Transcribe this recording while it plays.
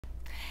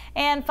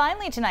And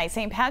finally tonight,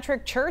 St.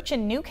 Patrick Church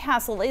in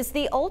Newcastle is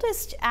the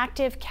oldest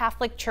active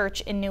Catholic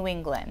church in New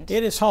England.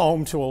 It is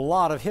home to a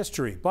lot of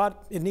history,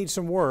 but it needs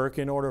some work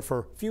in order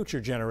for future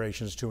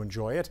generations to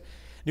enjoy it.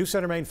 News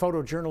Center Maine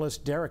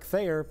photojournalist Derek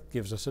Thayer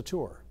gives us a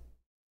tour.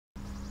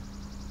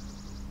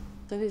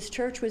 So this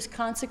church was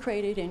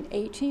consecrated in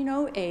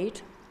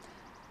 1808,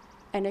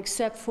 and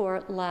except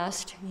for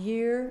last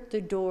year,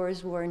 the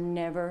doors were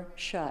never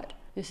shut.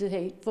 This is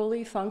a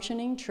fully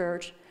functioning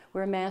church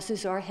where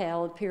masses are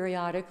held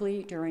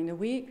periodically during the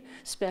week,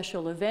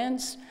 special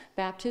events,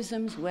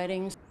 baptisms,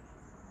 weddings.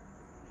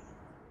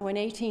 In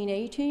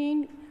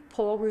 1818,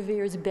 Paul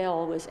Revere's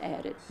bell was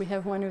added. We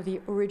have one of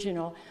the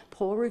original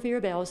Paul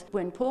Revere bells.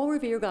 When Paul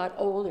Revere got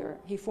older,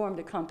 he formed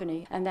a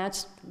company, and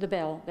that's the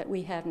bell that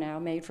we have now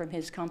made from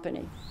his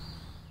company.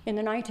 In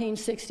the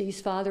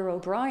 1960s, Father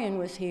O'Brien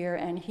was here,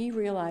 and he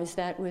realized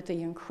that with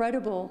the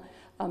incredible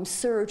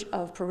surge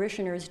of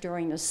parishioners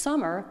during the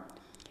summer,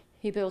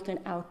 he built an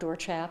outdoor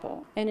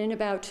chapel. And in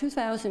about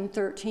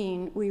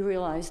 2013, we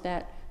realized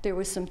that there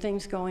was some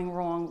things going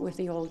wrong with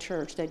the old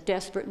church that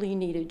desperately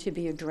needed to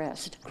be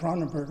addressed.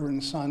 Cronenberger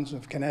and Sons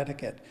of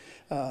Connecticut,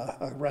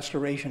 a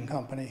restoration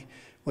company,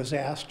 was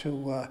asked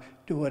to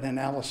do an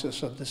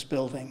analysis of this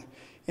building.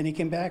 And he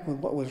came back with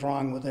what was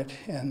wrong with it,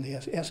 and the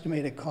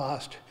estimated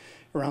cost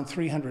around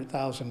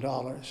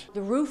 $300,000.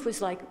 The roof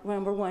was like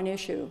number one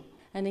issue,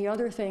 and the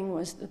other thing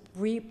was the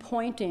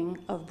repointing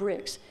of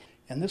bricks.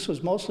 And this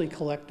was mostly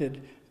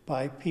collected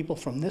by people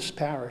from this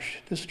parish,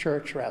 this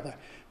church rather.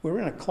 We're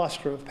in a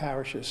cluster of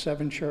parishes,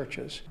 7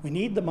 churches. We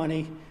need the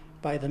money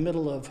by the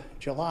middle of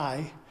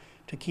July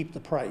to keep the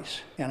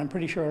price. And I'm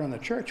pretty sure on the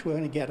church we're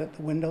going to get it.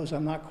 The windows,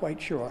 I'm not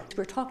quite sure.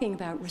 We're talking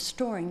about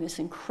restoring this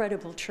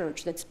incredible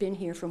church that's been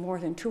here for more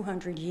than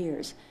 200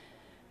 years,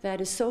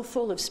 that is so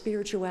full of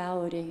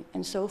spirituality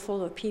and so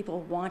full of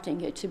people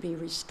wanting it to be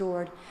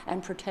restored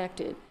and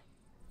protected.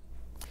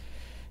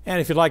 And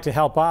if you'd like to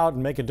help out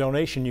and make a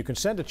donation, you can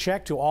send a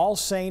check to All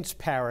Saints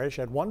Parish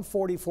at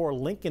 144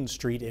 Lincoln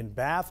Street in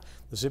Bath,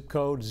 the zip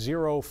code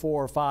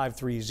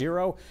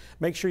 04530.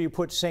 Make sure you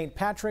put St.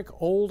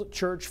 Patrick Old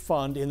Church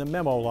Fund in the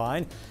memo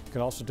line. You can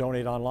also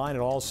donate online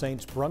at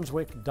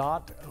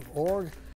allsaintsbrunswick.org.